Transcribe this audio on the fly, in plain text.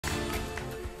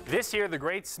This year, the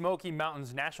Great Smoky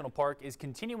Mountains National Park is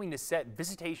continuing to set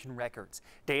visitation records.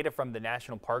 Data from the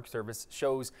National Park Service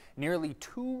shows nearly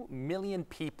 2 million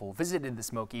people visited the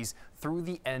Smokies through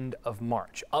the end of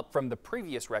March, up from the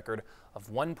previous record of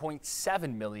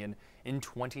 1.7 million in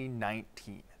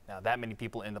 2019. Now, that many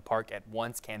people in the park at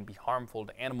once can be harmful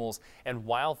to animals and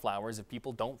wildflowers if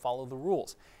people don't follow the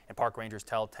rules. And park rangers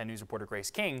tell 10 News reporter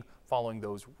Grace King following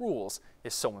those rules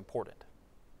is so important.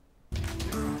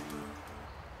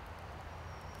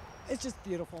 It's just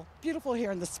beautiful. Beautiful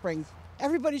here in the spring.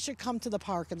 Everybody should come to the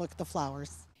park and look at the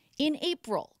flowers. In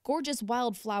April, gorgeous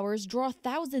wildflowers draw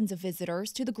thousands of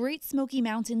visitors to the Great Smoky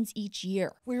Mountains each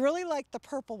year. We really like the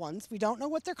purple ones. We don't know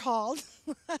what they're called,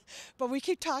 but we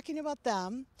keep talking about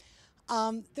them.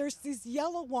 There's these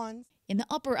yellow ones. In the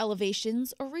upper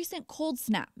elevations, a recent cold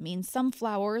snap means some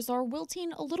flowers are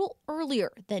wilting a little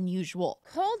earlier than usual.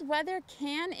 Cold weather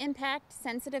can impact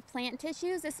sensitive plant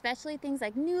tissues, especially things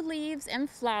like new leaves and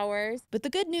flowers. But the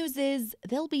good news is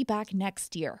they'll be back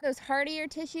next year. Those hardier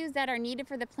tissues that are needed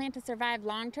for the plant to survive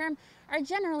long term are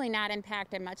generally not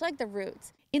impacted much, like the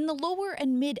roots. In the lower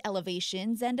and mid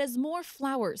elevations, and as more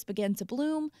flowers begin to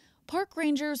bloom, park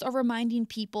rangers are reminding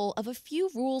people of a few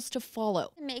rules to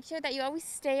follow. Make sure that you always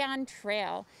stay on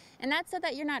trail, and that's so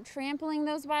that you're not trampling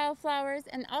those wildflowers,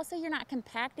 and also you're not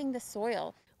compacting the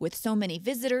soil. With so many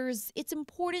visitors, it's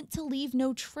important to leave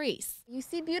no trace. You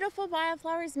see beautiful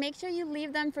wildflowers, make sure you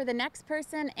leave them for the next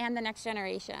person and the next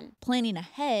generation. Planning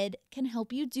ahead can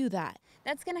help you do that.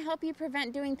 That's going to help you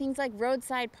prevent doing things like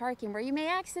roadside parking, where you may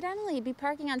accidentally be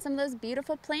parking on some of those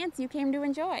beautiful plants you came to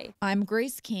enjoy. I'm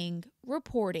Grace King,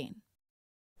 reporting.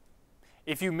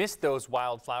 If you missed those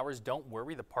wildflowers, don't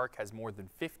worry. The park has more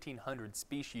than 1,500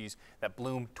 species that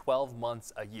bloom 12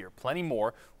 months a year. Plenty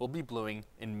more will be blooming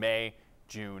in May,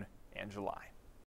 June, and July.